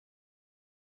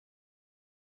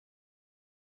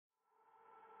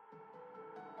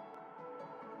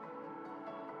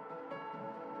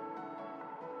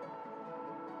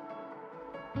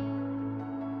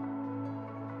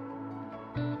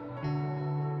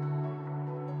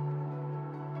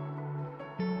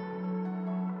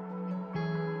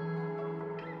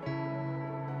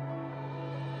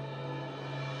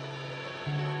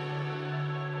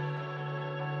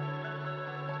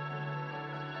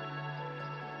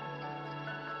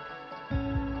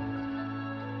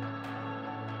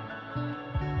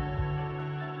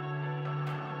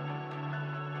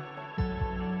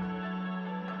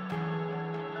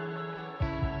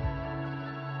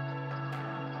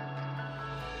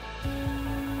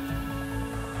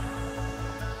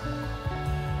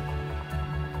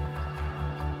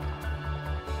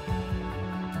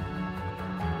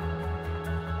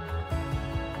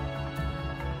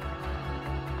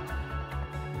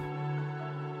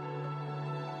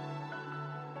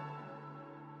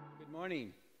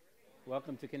Morning.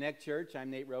 Welcome to Connect Church. I'm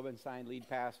Nate Rovenstine, lead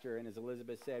pastor, and as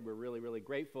Elizabeth said, we're really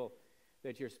grateful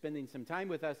that you're spending some time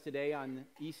with us today on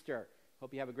Easter.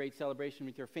 Hope you have a great celebration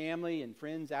with your family and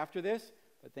friends after this,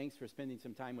 but thanks for spending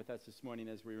some time with us this morning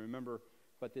as we remember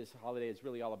what this holiday is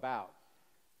really all about.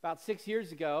 About 6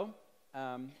 years ago,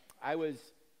 I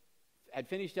had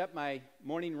finished up my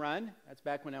morning run. That's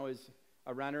back when I was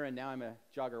a runner, and now I'm a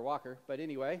jogger-walker, but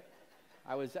anyway.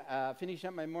 I was finishing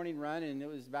up my morning run, and it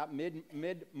was about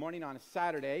mid-morning on a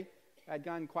Saturday. I'd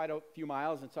gone quite a few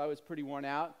miles, and so I was pretty worn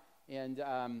out. And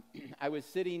I was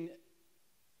sitting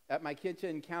at my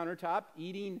kitchen countertop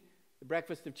eating the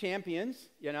breakfast of champions,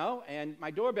 and my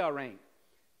doorbell rang.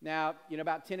 Now,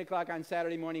 about 10 o'clock on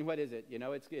Saturday morning, what is it?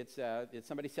 It's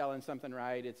somebody selling something,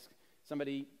 right? It's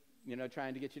somebody,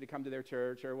 trying to get you to come to their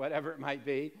church or whatever it might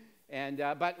be. And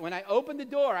but when I opened the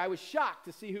door, I was shocked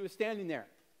to see who was standing there.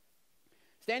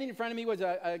 Standing in front of me was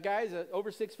a guy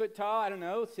over 6 foot tall, I don't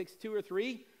know, 6'2" or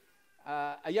 3",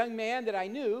 a young man that I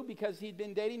knew because he'd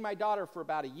been dating my daughter for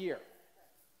about a year.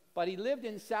 But he lived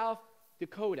in South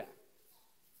Dakota,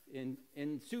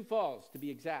 in Sioux Falls to be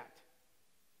exact.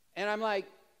 And I'm like,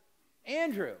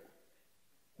 Andrew,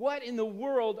 what in the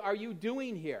world are you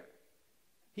doing here?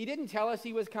 He didn't tell us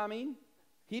he was coming.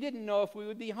 He didn't know if we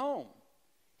would be home.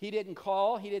 He didn't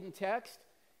call. He didn't text.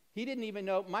 He didn't even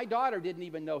know, my daughter didn't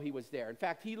even know he was there. In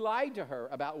fact, he lied to her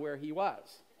about where he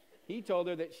was. He told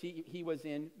her that he was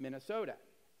in Minnesota.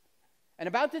 And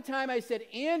about the time I said,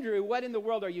 Andrew, what in the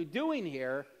world are you doing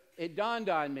here? It dawned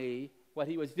on me what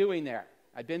he was doing there.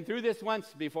 I'd been through this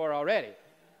once before already.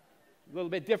 A little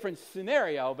bit different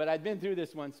scenario, but I'd been through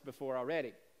this once before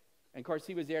already. And of course,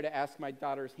 he was there to ask my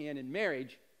daughter's hand in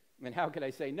marriage. And how could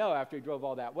I say no after he drove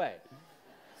all that way?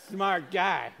 Smart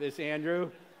guy, this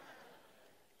Andrew.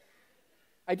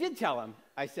 I did tell him,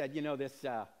 I said,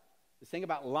 this thing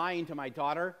about lying to my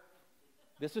daughter,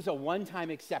 this was a one-time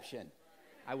exception.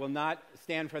 I will not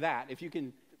stand for that. If you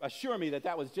can assure me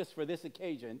that was just for this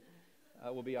occasion,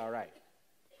 we'll be all right.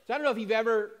 So I don't know if you've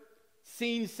ever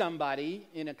seen somebody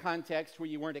in a context where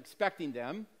you weren't expecting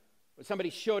them, or somebody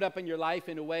showed up in your life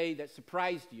in a way that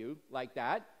surprised you like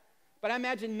that. But I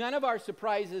imagine none of our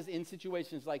surprises in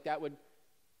situations like that would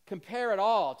compare at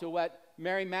all to what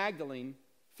Mary Magdalene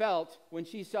felt when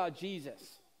she saw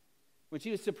Jesus, when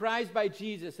she was surprised by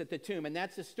Jesus at the tomb. And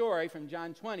that's the story from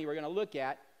John 20 we're going to look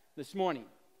at this morning.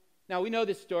 Now, we know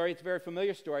this story. It's a very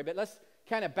familiar story, but let's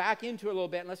kind of back into it a little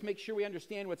bit, and let's make sure we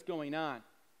understand what's going on.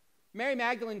 Mary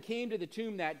Magdalene came to the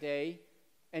tomb that day,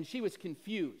 and she was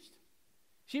confused.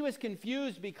 She was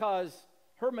confused because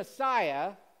her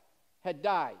Messiah had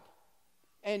died.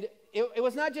 And it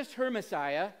was not just her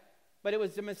Messiah, but it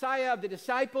was the Messiah of the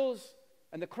disciples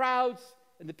and the crowds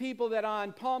and the people that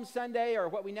on Palm Sunday, or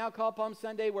what we now call Palm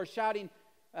Sunday, were shouting,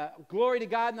 glory to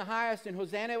God in the highest and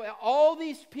Hosanna. All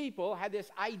these people had this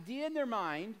idea in their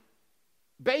mind,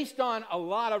 based on a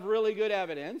lot of really good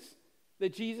evidence,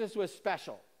 that Jesus was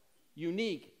special,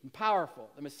 unique, and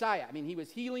powerful, the Messiah. I mean, he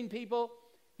was healing people.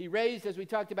 He raised, as we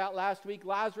talked about last week,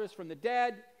 Lazarus from the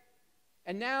dead.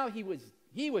 And now he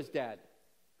was dead.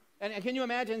 And can you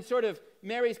imagine sort of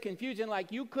Mary's confusion,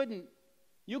 like, you couldn't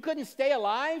stay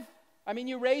alive? I mean,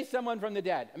 you raised someone from the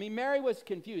dead. I mean, Mary was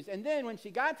confused. And then when she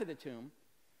got to the tomb,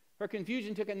 her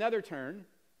confusion took another turn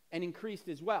and increased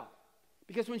as well.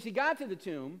 Because when she got to the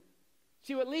tomb,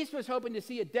 she at least was hoping to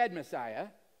see a dead Messiah,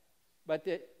 but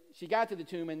she got to the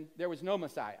tomb and there was no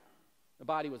Messiah. The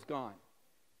body was gone.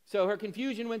 So her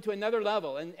confusion went to another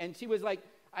level, and she was like,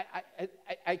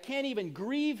 I can't even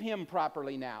grieve him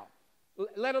properly now,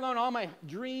 let alone all my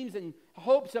dreams and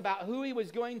hopes about who he was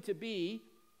going to be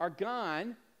are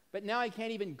gone. But now I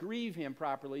can't even grieve him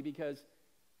properly because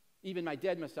even my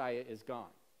dead Messiah is gone.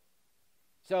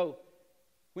 So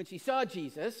when she saw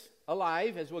Jesus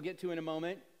alive, as we'll get to in a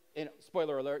moment, and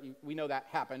spoiler alert, we know that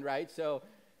happened, right?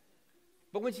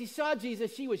 But when she saw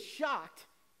Jesus, she was shocked.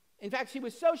 In fact, she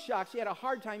was so shocked, she had a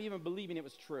hard time even believing it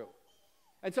was true.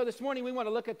 And so this morning we want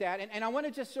to look at that, and I want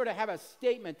to just sort of have a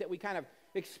statement that we kind of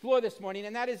explore this morning,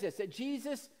 and that is this, that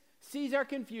Jesus sees our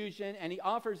confusion and he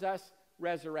offers us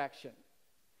resurrection.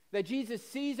 That Jesus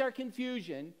sees our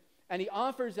confusion and he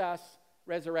offers us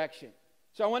resurrection.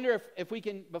 So I wonder if we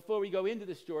can, before we go into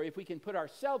the story, if we can put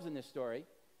ourselves in this story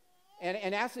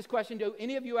and ask this question, do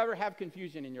any of you ever have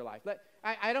confusion in your life?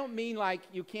 I don't mean like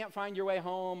you can't find your way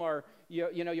home or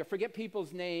you forget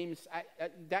people's names.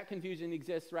 That confusion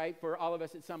exists, right, for all of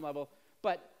us at some level.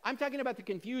 But I'm talking about the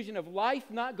confusion of life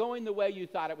not going the way you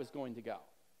thought it was going to go.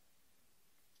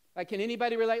 Like, can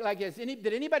anybody relate? Like,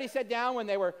 did anybody sit down when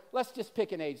they were, let's just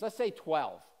pick an age, let's say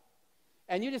 12,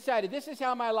 and you decided this is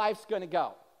how my life's going to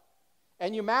go,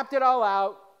 and you mapped it all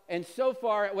out, and so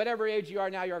far, at whatever age you are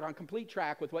now, you're on complete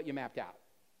track with what you mapped out.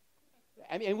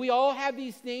 I mean, and we all have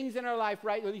these things in our life,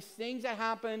 right? These things that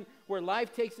happen where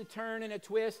life takes a turn and a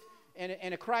twist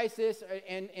and a crisis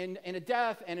and a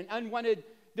death and an unwanted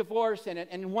divorce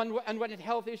and one unwanted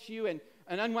health issue and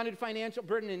an unwanted financial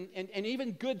burden and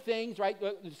even good things, right?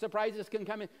 Surprises can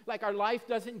come in. Like our life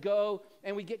doesn't go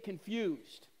and we get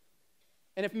confused.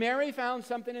 And if Mary found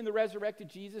something in the resurrected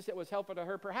Jesus that was helpful to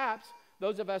her, perhaps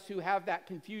those of us who have that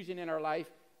confusion in our life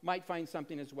might find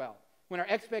something as well. When our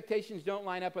expectations don't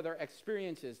line up with our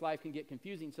experiences, life can get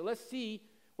confusing. So let's see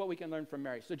what we can learn from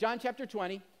Mary. So John chapter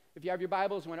 20, if you have your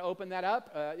Bibles, you want to open that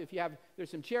up.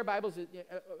 There's some chair Bibles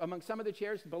among some of the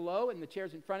chairs below and the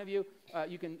chairs in front of you.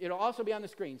 It'll also be on the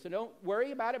screen. So don't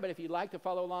worry about it, but if you'd like to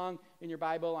follow along in your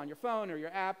Bible on your phone or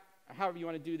your app, however you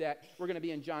want to do that, we're going to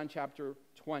be in John chapter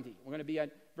 20. We're going to be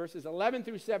at verses 11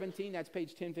 through 17. That's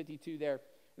page 1052 there.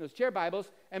 Those chair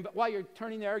Bibles, but while you're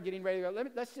turning there, getting ready to go,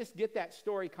 let's just get that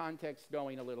story context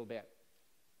going a little bit.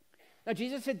 Now,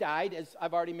 Jesus had died, as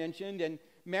I've already mentioned, and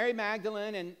Mary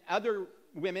Magdalene and other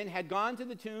women had gone to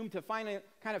the tomb to finally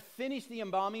kind of finish the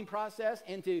embalming process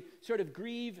and to sort of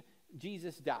grieve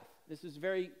Jesus' death. This was a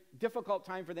very difficult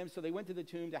time for them, so they went to the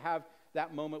tomb to have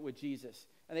that moment with Jesus.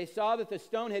 And they saw that the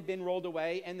stone had been rolled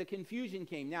away, and the confusion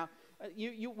came. Now,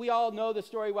 we all know the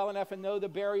story well enough and know the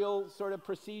burial sort of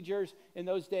procedures in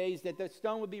those days, that the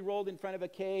stone would be rolled in front of a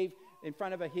cave, in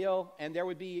front of a hill, and there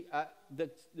would be,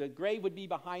 the grave would be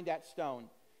behind that stone.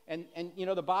 And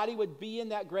the body would be in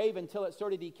that grave until it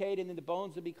sort of decayed, and then the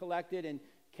bones would be collected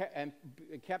and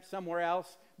kept somewhere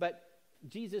else. But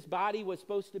Jesus' body was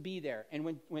supposed to be there.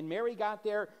 And when Mary got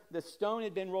there, the stone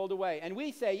had been rolled away. And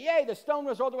we say, yay, the stone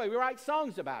was rolled away. We write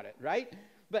songs about it, right?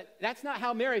 But that's not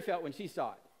how Mary felt when she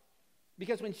saw it.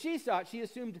 Because when she saw it, she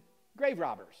assumed grave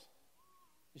robbers.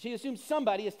 She assumed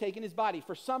somebody has taken his body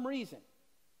for some reason.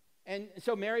 And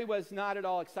so Mary was not at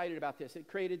all excited about this. It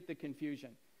created the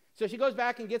confusion. So she goes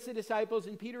back and gets the disciples,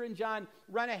 and Peter and John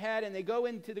run ahead, and they go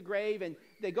into the grave, and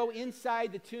they go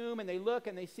inside the tomb, and they look,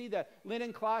 and they see the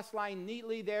linen cloths lying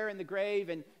neatly there in the grave,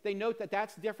 and they note that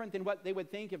that's different than what they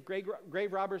would think if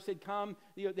grave robbers had come.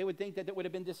 They would think that it would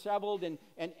have been disheveled,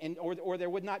 or there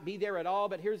would not be there at all,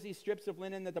 but here's these strips of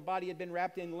linen that the body had been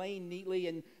wrapped in, laying neatly,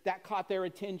 and that caught their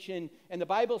attention. And the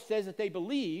Bible says that they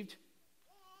believed,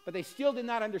 but they still did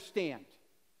not understand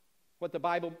what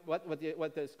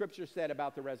the scripture said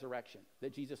about the resurrection,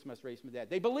 that Jesus must raise from the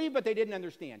dead. They believed, but they didn't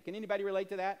understand. Can anybody relate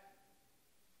to that?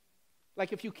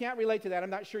 Like, if you can't relate to that, I'm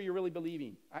not sure you're really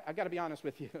believing. I've got to be honest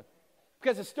with you.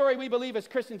 Because the story we believe as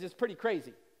Christians is pretty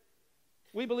crazy.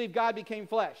 We believe God became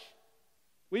flesh.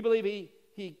 We believe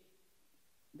he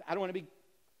I don't want to be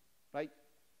like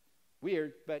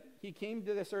weird, but he came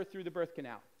to this earth through the birth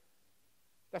canal.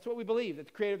 That's what we believe, that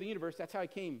the creator of the universe, that's how he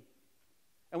came.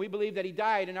 And we believe that he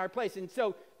died in our place. And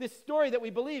so this story that we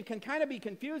believe can kind of be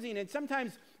confusing. And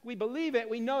sometimes we believe it.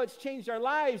 We know it's changed our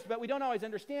lives, but we don't always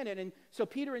understand it. And so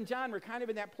Peter and John were kind of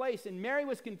in that place. And Mary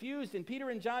was confused, and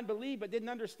Peter and John believed but didn't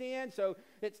understand. So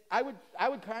I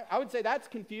would say that's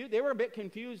confused. They were a bit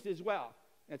confused as well.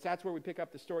 And that's where we pick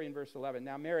up the story in verse 11.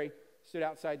 Now Mary stood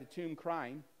outside the tomb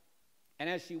crying. And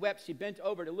as she wept, she bent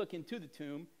over to look into the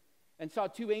tomb and saw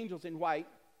two angels in white.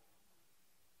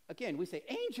 Again, we say,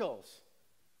 angels.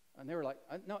 And they were like,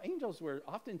 no, angels were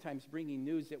oftentimes bringing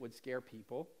news that would scare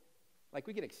people. Like,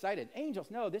 we get excited.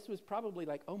 Angels, no, this was probably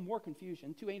like, more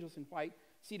confusion. Two angels in white,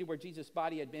 seated where Jesus'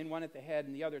 body had been, one at the head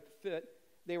and the other at the foot.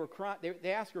 They were crying.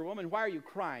 They asked her, woman, why are you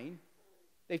crying?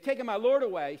 They've taken my Lord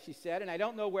away, she said, and I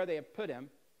don't know where they have put him.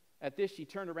 At this, she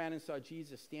turned around and saw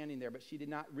Jesus standing there, but she did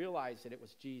not realize that it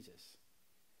was Jesus.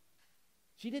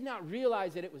 She did not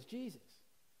realize that it was Jesus.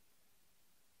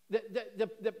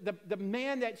 The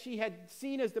man that she had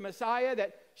seen as the Messiah,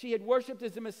 that she had worshipped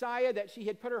as the Messiah, that she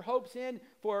had put her hopes in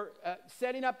for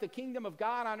setting up the kingdom of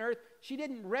God on earth, she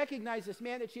didn't recognize this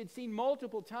man that she had seen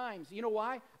multiple times. You know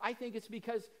why? I think it's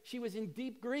because she was in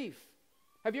deep grief.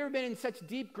 Have you ever been in such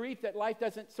deep grief that life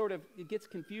doesn't it gets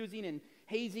confusing and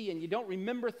hazy and you don't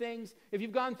remember things? If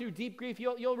you've gone through deep grief,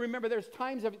 you'll remember there's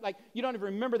times of like you don't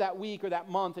even remember that week or that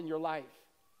month in your life.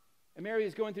 And Mary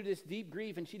was going through this deep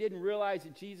grief, and she didn't realize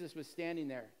that Jesus was standing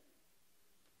there.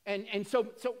 And so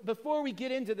before we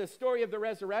get into the story of the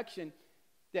resurrection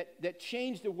that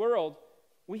changed the world,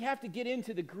 we have to get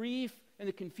into the grief and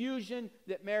the confusion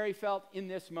that Mary felt in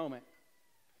this moment.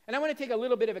 And I want to take a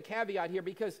little bit of a caveat here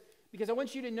because I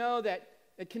want you to know that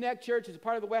at Connect Church, as a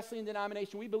part of the Wesleyan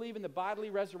denomination, we believe in the bodily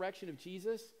resurrection of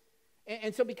Jesus.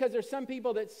 And so because there's some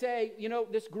people that say,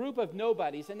 this group of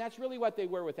nobodies, and that's really what they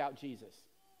were without Jesus.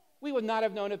 We would not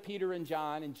have known of Peter and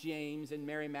John and James and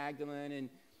Mary Magdalene and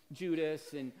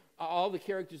Judas and all the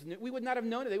characters. We would not have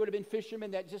known it. They would have been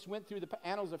fishermen that just went through the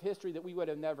annals of history that we would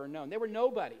have never known. They were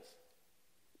nobodies.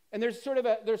 And there's sort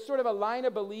of a line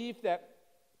of belief that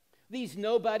these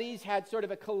nobodies had sort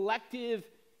of a collective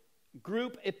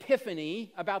group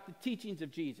epiphany about the teachings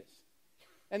of Jesus.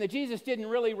 And that Jesus didn't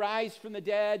really rise from the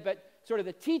dead, but sort of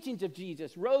the teachings of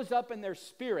Jesus rose up in their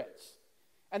spirits.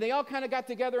 And they all kind of got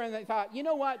together and they thought, you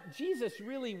know what? Jesus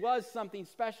really was something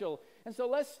special. And so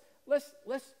let's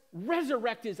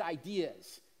resurrect his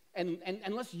ideas and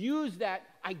let's use that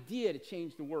idea to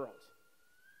change the world.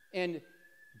 And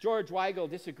George Weigel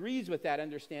disagrees with that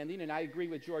understanding, and I agree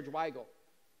with George Weigel.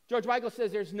 George Weigel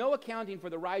says there's no accounting for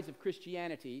the rise of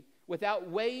Christianity without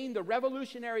weighing the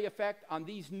revolutionary effect on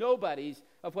these nobodies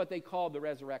of what they called the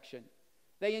resurrection.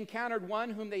 They encountered one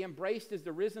whom they embraced as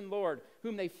the risen Lord,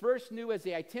 whom they first knew as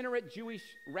the itinerant Jewish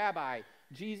rabbi,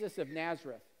 Jesus of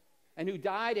Nazareth, and who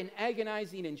died an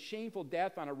agonizing and shameful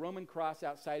death on a Roman cross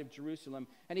outside of Jerusalem.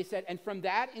 And he said, and from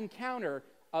that encounter,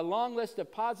 a long list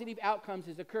of positive outcomes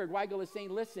has occurred. Weigel is saying,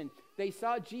 listen, they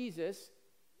saw Jesus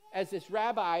as this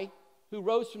rabbi who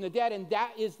rose from the dead, and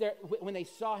that is when they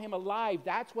saw him alive,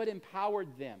 that's what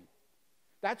empowered them.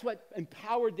 That's what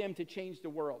empowered them to change the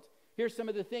world. Here's some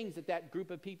of the things that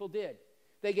group of people did.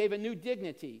 They gave a new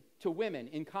dignity to women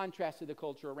in contrast to the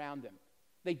culture around them.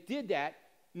 They did that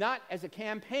not as a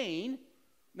campaign,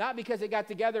 not because they got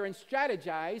together and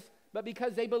strategized, but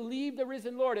because they believed the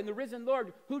risen Lord. And the risen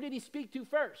Lord, who did he speak to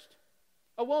first?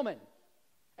 A woman.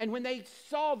 And when they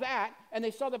saw that, and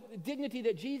they saw the dignity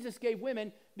that Jesus gave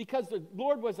women, because the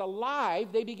Lord was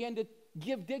alive, they began to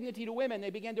give dignity to women. They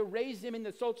began to raise them in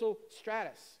the social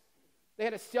stratus. They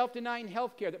had a self-denying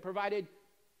health care that provided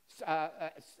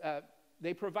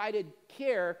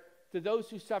care to those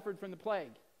who suffered from the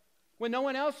plague. When no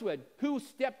one else would, who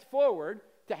stepped forward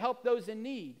to help those in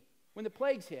need when the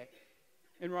plagues hit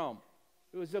in Rome?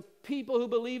 It was the people who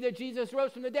believed that Jesus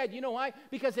rose from the dead. You know why?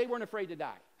 Because they weren't afraid to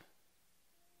die.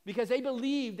 Because they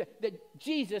believed that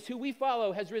Jesus, who we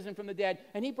follow, has risen from the dead,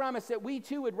 and he promised that we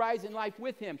too would rise in life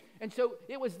with him. And so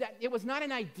it was not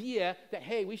an idea that,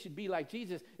 hey, we should be like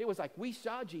Jesus. It was like, we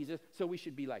saw Jesus, so we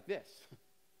should be like this. It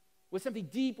was something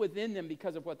deep within them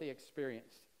because of what they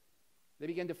experienced. They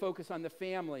began to focus on the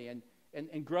family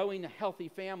and growing healthy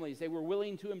families. They were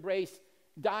willing to embrace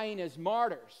dying as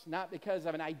martyrs, not because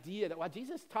of an idea that, well,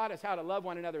 Jesus taught us how to love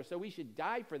one another, so we should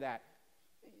die for that.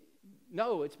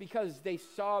 No, it's because they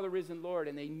saw the risen Lord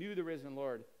and they knew the risen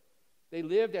Lord. They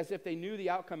lived as if they knew the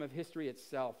outcome of history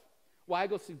itself.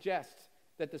 Weigel suggests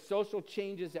that the social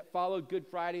changes that followed Good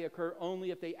Friday occur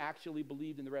only if they actually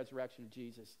believed in the resurrection of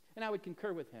Jesus. And I would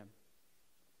concur with him.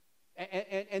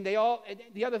 And they all,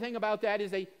 the other thing about that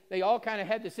is they all kind of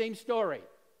had the same story.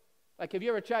 Like, have you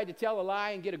ever tried to tell a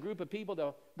lie and get a group of people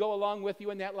to go along with you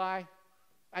in that lie?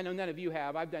 I know none of you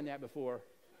have. I've done that before.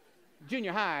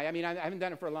 Junior high, I haven't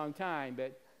done it for a long time,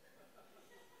 but...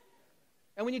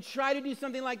 And when you try to do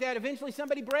something like that, eventually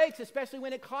somebody breaks, especially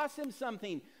when it costs them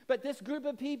something. But this group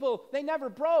of people, they never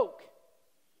broke.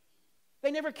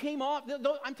 They never came off.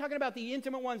 I'm talking about the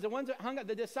intimate ones, the ones that hung up,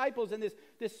 the disciples in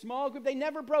this small group. They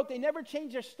never broke. They never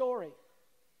changed their story.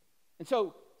 And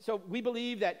so we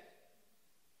believe that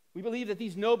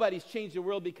these nobodies changed the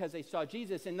world because they saw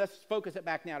Jesus. And let's focus it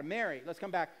back now to Mary. Let's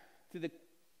come back to the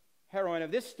heroine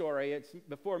of this story. It's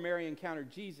before Mary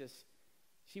encountered Jesus.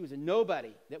 She was a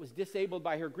nobody that was disabled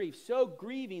by her grief, so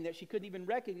grieving that she couldn't even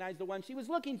recognize the one she was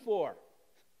looking for.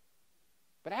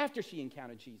 But after she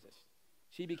encountered Jesus,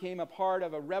 she became a part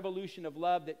of a revolution of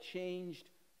love that changed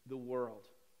the world.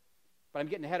 But I'm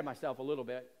getting ahead of myself a little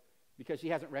bit because she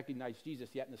hasn't recognized Jesus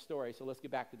yet in the story, so let's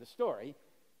get back to the story.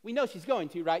 We know she's going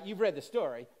to, right? You've read the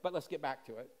story, but let's get back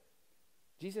to it.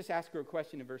 Jesus asked her a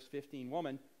question in verse 15.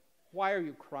 Woman, why are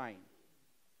you crying?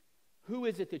 Who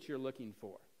is it that you're looking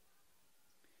for?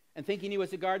 And thinking he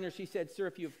was a gardener, she said, Sir,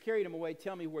 if you have carried him away,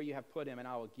 tell me where you have put him, and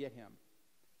I will get him.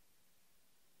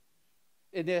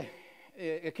 In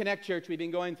the Connect Church, we've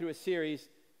been going through a series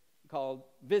called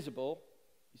Visible.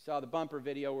 You saw the bumper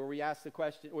video where we asked the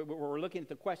question, where we're looking at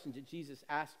the questions that Jesus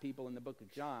asked people in the book of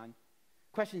John.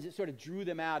 Questions that sort of drew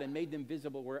them out and made them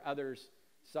visible where others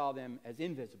saw them as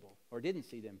invisible or didn't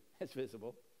see them as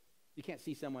visible. You can't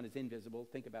see someone as invisible.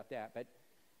 Think about that. But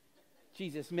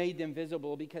Jesus made them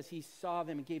visible because he saw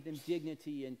them and gave them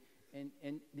dignity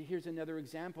And here's another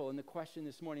example. And the question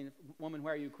this morning, woman,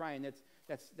 why are you crying?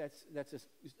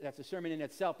 That's a sermon in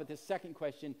itself. But the second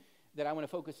question that I want to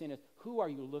focus in is, who are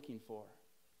you looking for?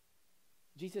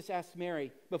 Jesus asks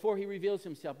Mary, before he reveals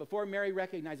himself, before Mary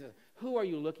recognizes, who are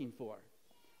you looking for?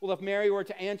 Well, if Mary were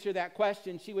to answer that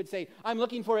question, she would say, I'm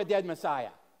looking for a dead Messiah.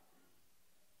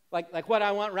 Like what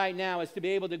I want right now is to be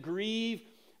able to grieve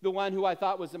the one who I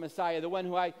thought was the Messiah, the one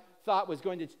who I thought was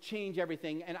going to change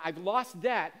everything. And I've lost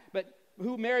that, but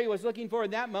who Mary was looking for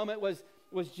in that moment was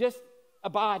just a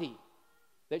body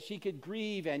that she could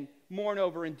grieve and mourn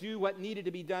over and do what needed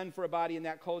to be done for a body in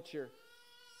that culture.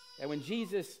 And when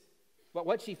Jesus,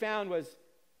 what she found was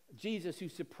Jesus who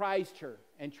surprised her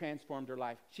and transformed her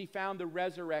life. She found the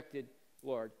resurrected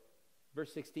Lord.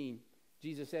 Verse 16,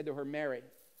 Jesus said to her, Mary.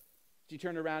 She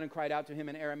turned around and cried out to him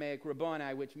in Aramaic,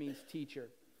 Rabboni, which means teacher.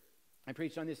 I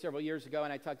preached on this several years ago,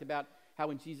 and I talked about how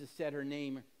when Jesus said her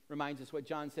name, reminds us what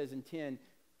John says in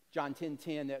John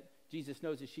 10:10, that Jesus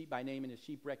knows his sheep by name and his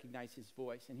sheep recognize his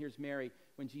voice. And here's Mary,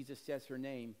 when Jesus says her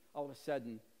name, all of a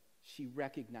sudden, she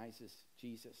recognizes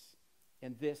Jesus.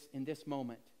 And in this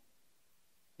moment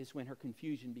is when her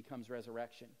confusion becomes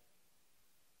resurrection.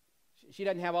 She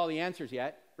doesn't have all the answers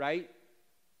yet, right?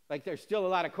 Like, there's still a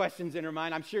lot of questions in her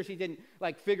mind. I'm sure she didn't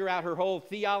figure out her whole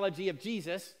theology of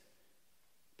Jesus.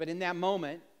 But in that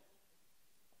moment,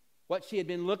 what she had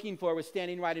been looking for was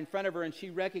standing right in front of her, and she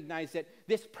recognized that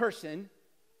this person,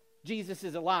 Jesus,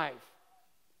 is alive.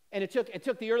 And it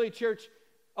took the early church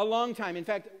a long time. In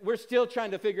fact, we're still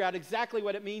trying to figure out exactly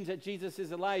what it means that Jesus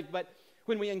is alive. But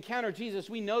when we encounter Jesus,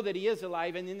 we know that he is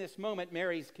alive. And in this moment,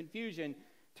 Mary's confusion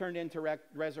turned into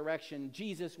resurrection.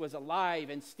 Jesus was alive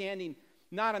and standing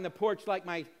not on the porch like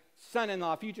my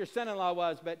future son-in-law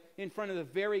was, but in front of the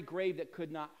very grave that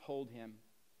could not hold him.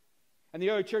 And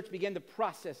the early church began to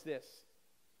process this.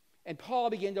 And Paul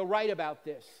began to write about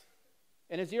this.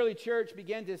 And as the early church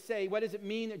began to say, what does it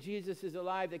mean that Jesus is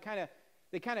alive? They kind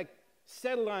of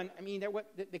settled on,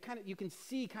 you can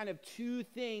see kind of two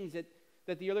things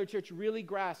that the early church really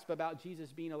grasped about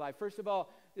Jesus being alive. First of all,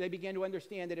 they began to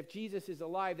understand that if Jesus is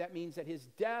alive, that means that his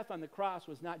death on the cross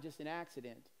was not just an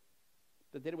accident,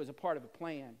 but that it was a part of a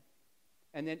plan.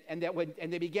 And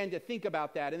they began to think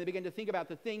about that, and they began to think about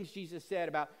the things Jesus said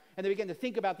about, and they began to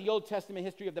think about the Old Testament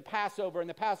history of the Passover and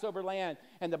the Passover lamb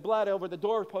and the blood over the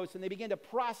doorpost, and they began to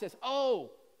process,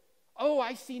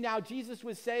 I see now Jesus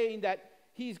was saying that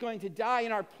he's going to die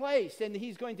in our place, and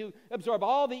he's going to absorb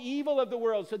all the evil of the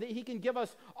world so that he can give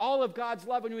us all of God's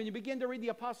love. And when you begin to read the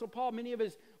Apostle Paul, many of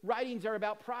his writings are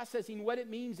about processing what it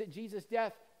means that Jesus'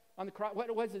 death on the cross,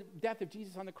 what was the death of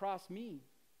Jesus on the cross mean?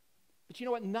 But you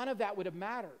know what? None of that would have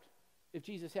mattered if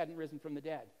Jesus hadn't risen from the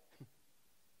dead.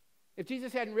 If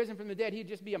Jesus hadn't risen from the dead, he'd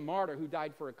just be a martyr who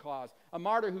died for a cause, a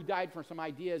martyr who died for some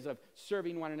ideas of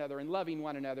serving one another and loving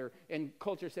one another. And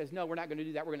culture says, no, we're not going to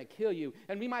do that. We're going to kill you.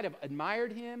 And we might have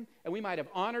admired him, and we might have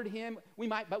honored him.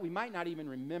 But we might not even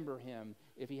remember him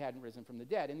if he hadn't risen from the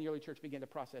dead. And the early church began to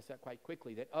process that quite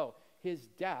quickly, that, his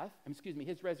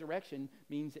resurrection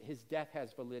means that his death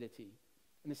has validity.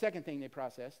 And the second thing they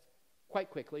processed quite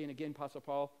quickly, and again, Apostle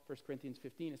Paul, 1 Corinthians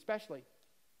 15 especially,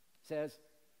 says,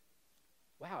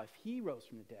 wow, if he rose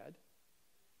from the dead,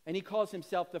 and he calls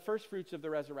himself the first fruits of the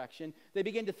resurrection, they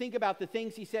begin to think about the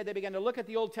things he said. They began to look at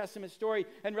the Old Testament story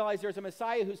and realize there's a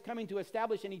Messiah who's coming to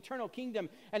establish an eternal kingdom.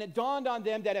 And it dawned on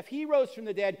them that if he rose from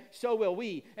the dead, so will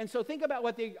we. And so think about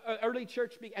what the early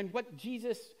church and what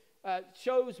Jesus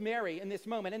shows Mary in this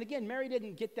moment. And again, Mary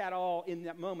didn't get that all in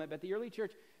that moment, but the early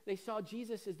church, they saw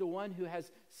Jesus as the one who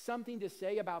has something to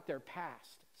say about their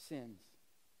past sins.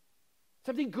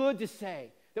 Something good to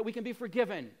say, that we can be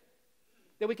forgiven,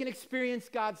 that we can experience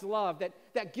God's love,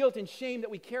 that guilt and shame that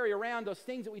we carry around, those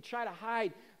things that we try to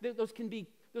hide, those can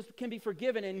be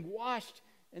forgiven and washed.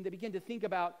 And they begin to think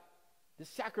about the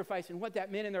sacrifice and what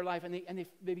that meant in their life, and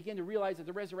they begin to realize that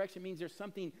the resurrection means there's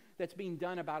something that's being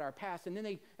done about our past. And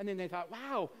then they thought,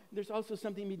 wow, there's also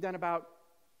something being done about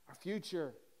our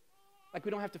future. Like,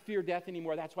 we don't have to fear death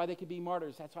anymore. That's why they could be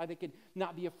martyrs. That's why they could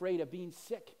not be afraid of being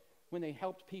sick when they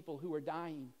helped people who were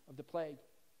dying of the plague.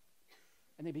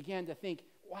 And they began to think,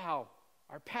 wow,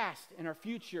 our past and our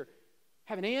future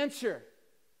have an answer.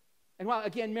 And while,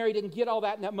 again, Mary didn't get all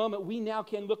that in that moment, we now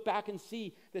can look back and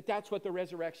see that that's what the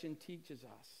resurrection teaches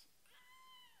us.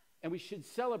 And we should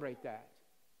celebrate that.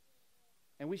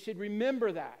 And we should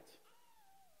remember that.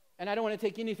 And I don't want to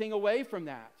take anything away from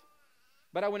that.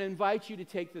 But I want to invite you to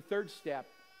take the third step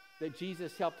that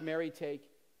Jesus helped Mary take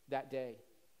that day.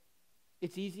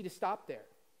 It's easy to stop there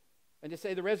and to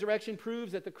say the resurrection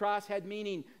proves that the cross had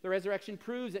meaning. The resurrection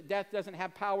proves that death doesn't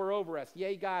have power over us.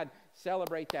 Yay, God,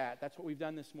 celebrate that. That's what we've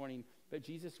done this morning. But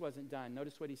Jesus wasn't done.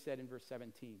 Notice what he said in verse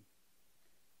 17.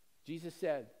 Jesus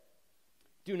said,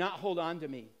 "Do not hold on to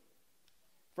me,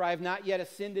 for I have not yet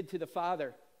ascended to the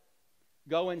Father.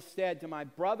 Go instead to my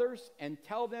brothers and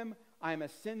tell them I am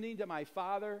ascending to my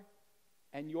Father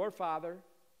and your Father,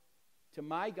 to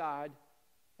my God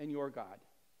and your God."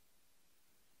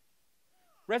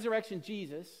 Resurrection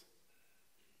Jesus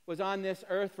was on this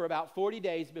earth for about 40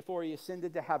 days before he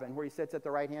ascended to heaven, where he sits at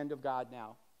the right hand of God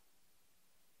now,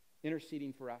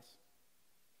 interceding for us.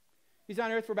 He's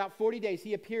on earth for about 40 days.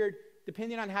 He appeared,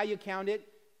 depending on how you count it,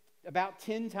 about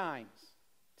 10 times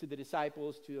to the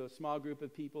disciples, to a small group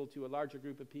of people, to a larger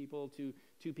group of people, to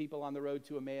 2 people on the road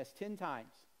to Emmaus, 10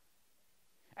 times.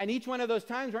 And each one of those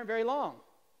times weren't very long.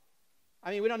 I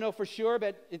mean, we don't know for sure,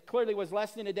 but it clearly was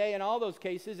less than a day in all those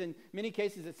cases. In many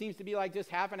cases, it seems to be like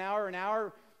just half an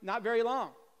hour, not very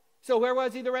long. So where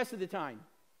was he the rest of the time?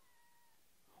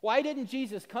 Why didn't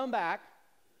Jesus come back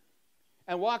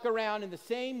and walk around in the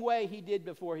same way he did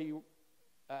before he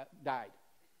died?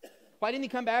 Why didn't he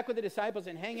come back with the disciples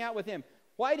and hang out with them?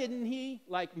 Why didn't he,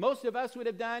 like most of us would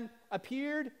have done,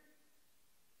 appeared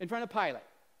in front of Pilate?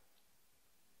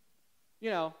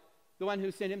 You know, the one who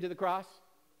sent him to the cross.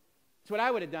 That's what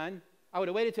I would have done. I would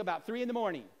have waited till about 3 in the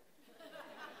morning.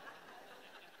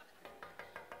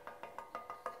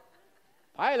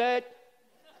 Pilate,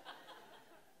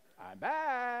 I'm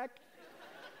back.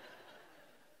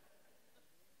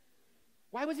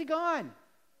 Why was he gone?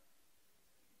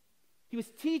 He was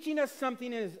teaching us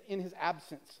something in his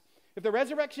absence. If the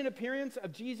resurrection appearance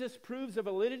of Jesus proves the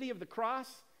validity of the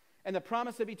cross and the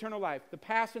promise of eternal life, the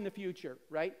past and the future,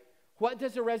 right? What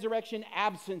does the resurrection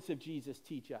absence of Jesus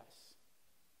teach us?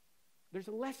 There's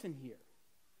a lesson here.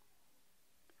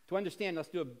 To understand, let's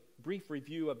do a brief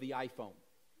review of the iPhone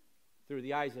through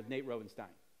the eyes of Nate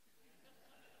Rovenstine.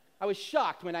 I was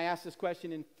shocked when I asked this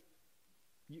question in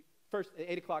first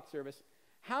 8 o'clock service.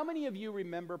 How many of you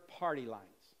remember party lines?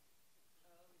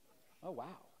 Oh,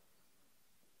 wow.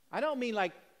 I don't mean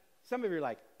like, some of you are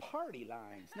like, party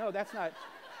lines. No, that's not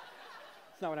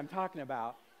what I'm talking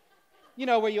about. You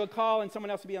know, where you'll call and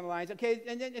someone else will be on the lines. Okay,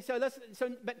 and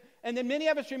then many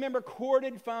of us remember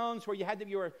corded phones where you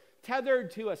were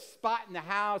tethered to a spot in the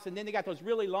house, and then they got those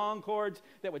really long cords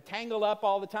that would tangle up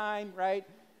all the time, right?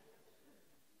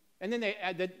 And then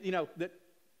the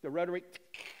rotary,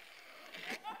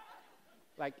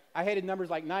 like I hated numbers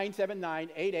like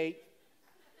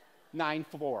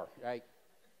 9798894, right?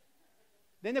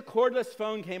 Then the cordless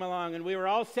phone came along, and we were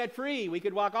all set free. We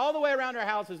could walk all the way around our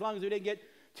house as long as we didn't get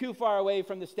too far away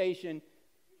from the station.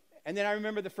 And then I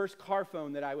remember the first car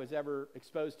phone that I was ever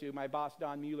exposed to. My boss,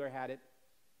 Don Mueller, had it.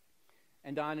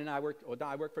 And I worked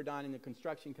for Don in the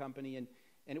construction company, and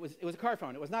it was a car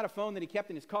phone. It was not a phone that he kept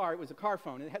in his car. It was a car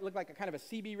phone. It looked like a kind of a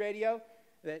CB radio.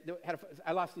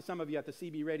 I lost some of you at the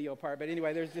CB radio part, but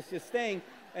anyway, there's just this thing,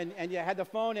 and you had the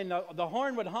phone, and the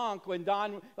horn would honk when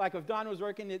Don, like if Don was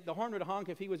working, the horn would honk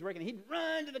if he was working. He'd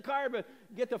run to the car to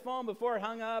get the phone before it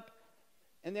hung up.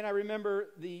 And then I remember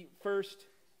the first,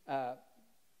 I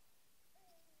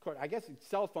guess it's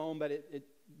cell phone, but it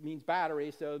means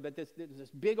battery. But this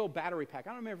big old battery pack. I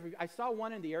don't remember. I saw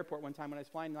one in the airport one time when I was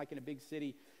flying like in a big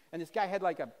city. And this guy had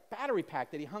like a battery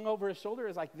pack that he hung over his shoulder. It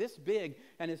was like this big,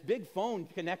 and his big phone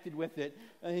connected with it.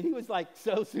 And he was like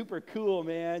so super cool,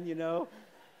 man, you know.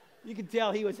 You could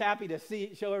tell he was happy to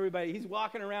show everybody. He's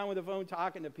walking around with a phone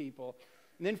talking to people.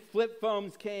 And then flip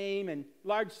phones came, and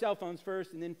large cell phones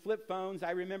first, and then flip phones.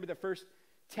 I remember the first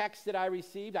text that I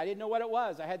received. I didn't know what it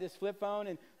was. I had this flip phone,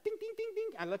 and ding, ding, ding, ding.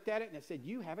 I looked at it, and it said,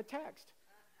 "You have a text."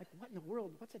 Like, what in the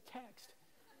world? What's a text?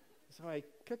 So I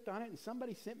clicked on it, and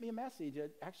somebody sent me a message.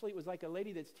 Actually, it was like a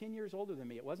lady that's 10 years older than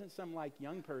me. It wasn't some, like,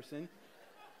 young person.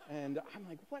 And I'm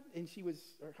like, what? And her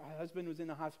husband was in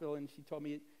the hospital, and she told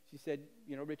me, she said,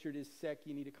 you know, Richard is sick.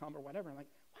 You need to come or whatever. I'm like,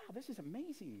 wow, this is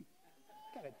amazing.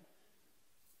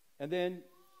 And then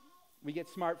we get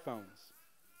smartphones.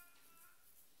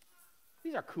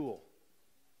 These are cool.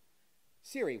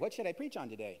 Siri, what should I preach on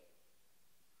today?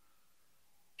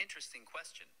 Interesting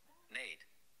question, Nate.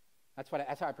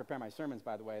 That's how I prepare my sermons,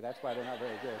 by the way. That's why they're not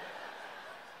very good.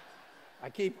 I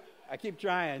keep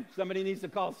trying. Somebody needs to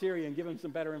call Siri and give him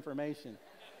some better information.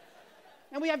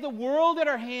 And we have the world at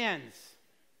our hands.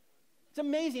 It's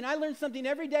amazing. I learn something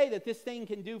every day that this thing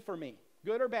can do for me,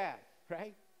 good or bad,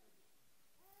 right?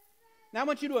 Now I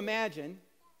want you to imagine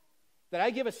that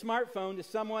I give a smartphone to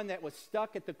someone that was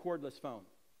stuck at the cordless phone.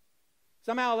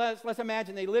 Somehow, let's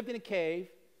imagine they lived in a cave,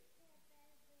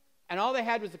 and all they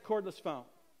had was a cordless phone.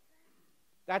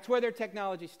 That's where their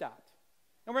technology stopped.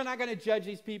 And we're not going to judge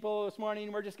these people this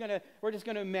morning. We're just going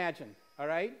to imagine, all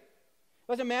right?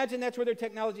 Let's imagine that's where their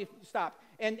technology stopped.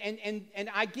 And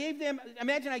I gave them,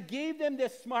 imagine I gave them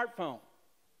this smartphone.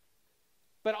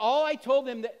 But all I told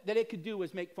them that it could do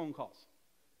was make phone calls.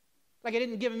 Like I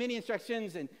didn't give them any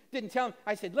instructions and didn't tell them.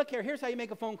 I said, look here, here's how you make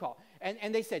a phone call.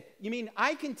 And they said, you mean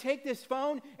I can take this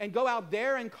phone and go out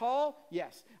there and call?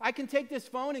 Yes. I can take this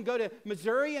phone and go to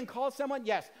Missouri and call someone?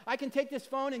 Yes. I can take this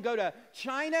phone and go to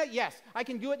China? Yes. I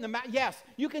can do it in the yes.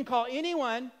 You can call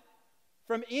anyone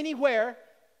from anywhere.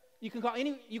 You can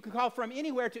call from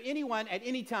anywhere to anyone at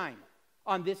any time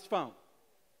on this phone.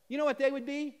 You know what they would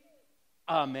be?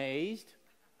 Amazed.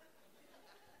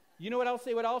 You know what else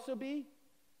they would also be?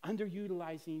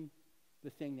 Underutilizing the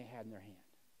thing they had in their hand.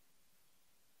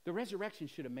 The resurrection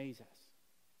should amaze us.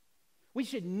 We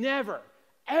should never,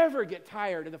 ever get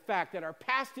tired of the fact that our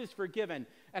past is forgiven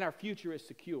and our future is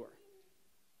secure.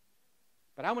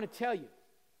 But I want to tell you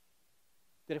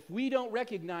that if we don't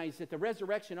recognize that the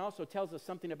resurrection also tells us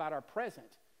something about our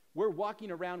present, we're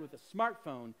walking around with a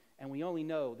smartphone and we only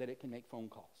know that it can make phone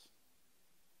calls.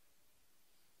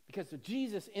 Because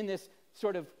Jesus in this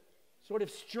sort of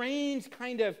strange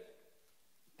kind of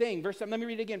thing. Let me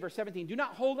read it again, verse 17. Do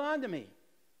not hold on to me,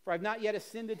 for I have not yet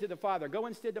ascended to the Father. Go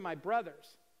instead to my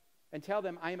brothers and tell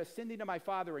them, I am ascending to my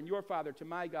Father and your Father, to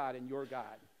my God and your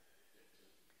God.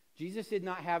 Jesus did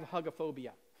not have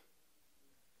hugophobia.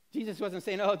 Jesus wasn't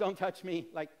saying, oh, don't touch me,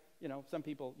 like, some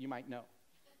people you might know.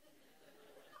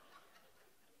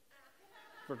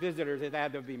 For visitors, it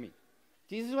had to be me.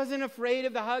 Jesus wasn't afraid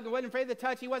of the hug, wasn't afraid of the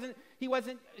touch. He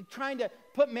wasn't trying to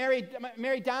put Mary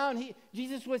down.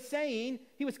 Jesus was saying,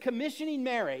 he was commissioning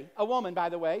Mary, a woman, by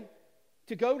the way,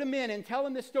 to go to men and tell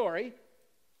them the story.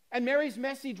 And Mary's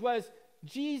message was,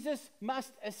 Jesus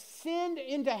must ascend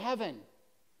into heaven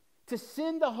to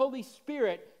send the Holy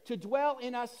Spirit to dwell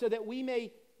in us so that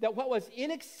that what was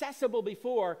inaccessible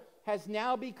before has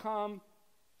now become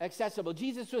accessible.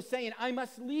 Jesus was saying, I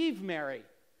must leave Mary.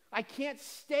 I can't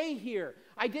stay here.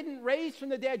 I didn't raise from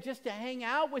the dead just to hang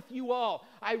out with you all.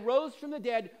 I rose from the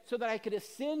dead so that I could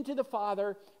ascend to the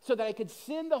Father, so that I could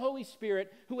send the Holy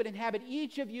Spirit who would inhabit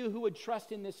each of you who would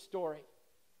trust in this story.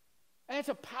 And it's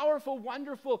a powerful,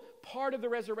 wonderful part of the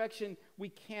resurrection we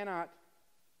cannot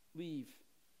leave.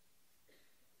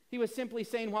 He was simply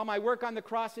saying, while my work on the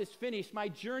cross is finished, my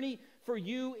journey for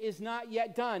you is not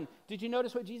yet done. Did you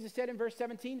notice what Jesus said in verse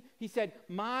 17? He said,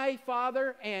 my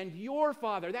Father and your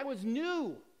Father. That was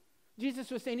new.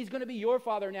 Jesus was saying he's going to be your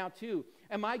Father now too.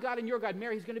 And my God and your God.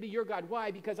 Mary, he's going to be your God.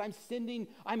 Why? Because I'm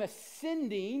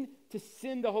ascending to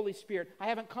send the Holy Spirit. I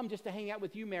haven't come just to hang out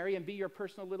with you, Mary, and be your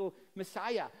personal little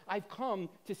Messiah. I've come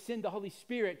to send the Holy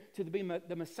Spirit to be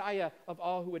the Messiah of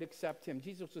all who would accept him.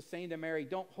 Jesus was saying to Mary,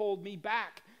 don't hold me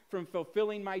back from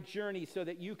fulfilling my journey so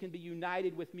that you can be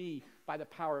united with me by the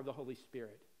power of the Holy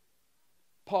Spirit.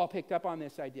 Paul picked up on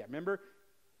this idea. Remember,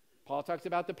 Paul talks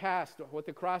about the past, what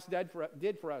the cross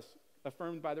did for us,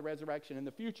 affirmed by the resurrection. In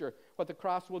the future, what the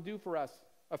cross will do for us,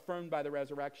 affirmed by the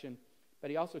resurrection.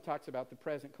 But he also talks about the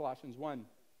present, Colossians 1.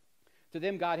 To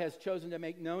them God has chosen to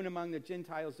make known among the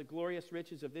Gentiles the glorious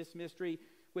riches of this mystery,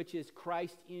 which is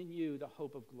Christ in you, the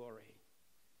hope of glory.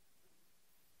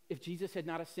 If Jesus had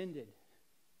not ascended,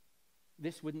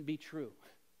 this wouldn't be true.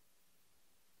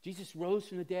 Jesus rose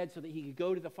from the dead so that he could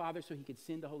go to the Father so he could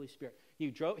send the Holy Spirit.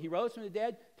 He rose from the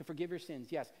dead to forgive your sins,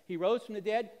 yes. He rose from the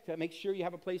dead to make sure you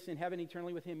have a place in heaven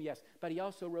eternally with him, yes. But he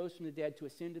also rose from the dead to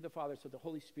ascend to the Father so the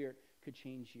Holy Spirit could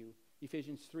change you.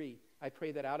 Ephesians 3, I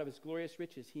pray that out of his glorious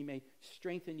riches he may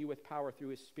strengthen you with power through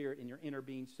his Spirit in your inner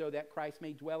being, so that Christ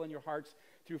may dwell in your hearts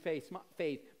through faith.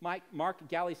 Mark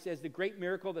Galley says the great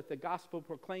miracle that the gospel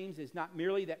proclaims is not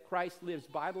merely that Christ lives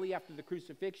bodily after the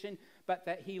crucifixion, but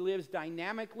that he lives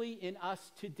dynamically in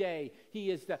us today.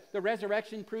 He is the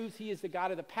resurrection proves he is the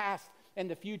God of the past and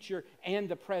the future and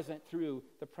the present through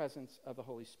the presence of the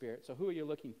Holy Spirit. So who are you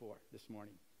looking for this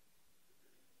morning?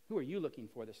 Who are you looking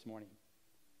for this morning?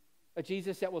 A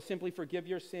Jesus that will simply forgive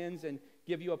your sins and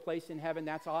give you a place in heaven,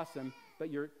 that's awesome, but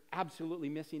you're absolutely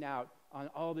missing out on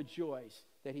all the joys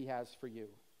that he has for you.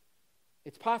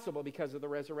 It's possible because of the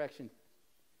resurrection,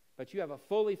 but you have a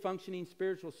fully functioning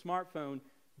spiritual smartphone.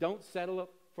 Don't settle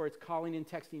for its calling and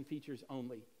texting features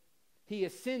only. He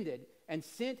ascended and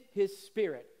sent his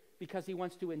Spirit because he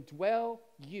wants to indwell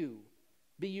you,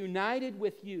 be united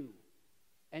with you,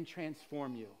 and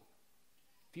transform you.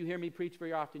 If you hear me preach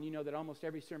very often, you know that almost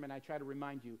every sermon I try to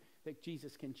remind you that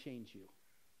Jesus can change you.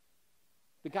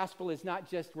 The gospel is not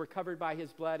just we're covered by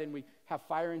his blood and we have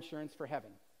fire insurance for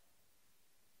heaven.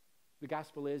 The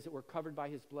gospel is that we're covered by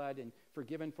his blood and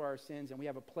forgiven for our sins and we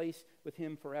have a place with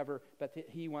him forever, but that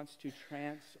he wants to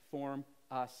transform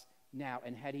us now.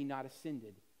 And had he not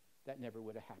ascended, that never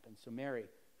would have happened. So Mary,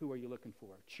 who are you looking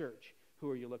for? Church, who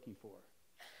are you looking for?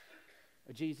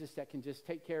 A Jesus that can just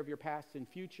take care of your past and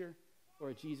future, or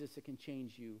a Jesus that can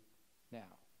change you now.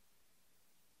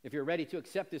 If you're ready to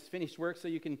accept this finished work so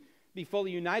you can be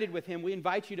fully united with him, we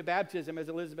invite you to baptism. As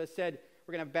Elizabeth said,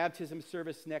 we're going to have baptism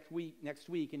service next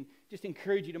week, and just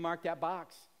encourage you to mark that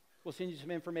box. We'll send you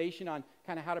some information on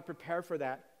kind of how to prepare for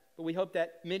that. But we hope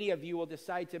that many of you will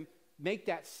decide to make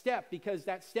that step, because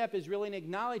that step is really an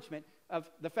acknowledgement of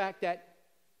the fact that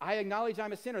I acknowledge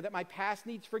I'm a sinner, that my past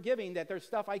needs forgiving, that there's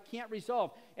stuff I can't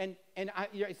resolve. And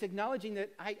it's acknowledging that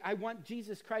I want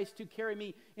Jesus Christ to carry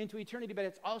me into eternity, but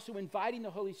it's also inviting the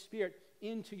Holy Spirit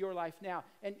into your life now.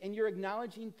 And you're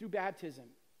acknowledging through baptism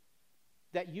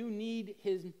that you need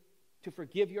him to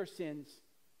forgive your sins,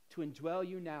 to indwell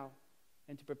you now,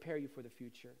 and to prepare you for the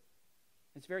future.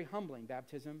 It's very humbling,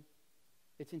 baptism.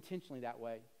 It's intentionally that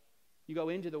way. You go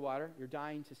into the water, you're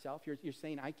dying to self. You're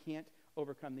saying, I can't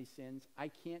overcome these sins. I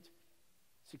can't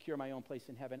secure my own place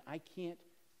in heaven. I can't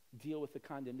deal with the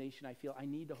condemnation I feel. I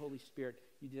need the Holy Spirit.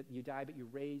 You die, but you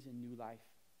raise in new life.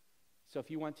 So if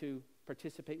you want to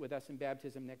participate with us in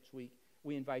baptism next week,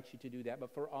 we invite you to do that.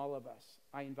 But for all of us,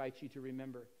 I invite you to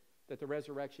remember that the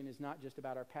resurrection is not just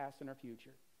about our past and our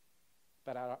future,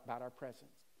 but about our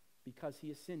present. Because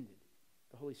he ascended,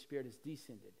 the Holy Spirit has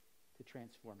descended to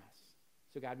transform us.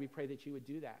 So God, we pray that you would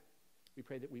do that. We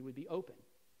pray that we would be open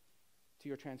to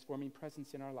your transforming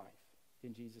presence in our life.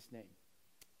 In Jesus' name,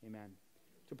 amen.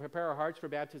 To prepare our hearts for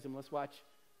baptism, let's watch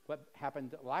what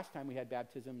happened last time we had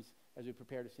baptisms as we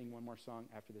prepare to sing one more song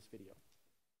after this video.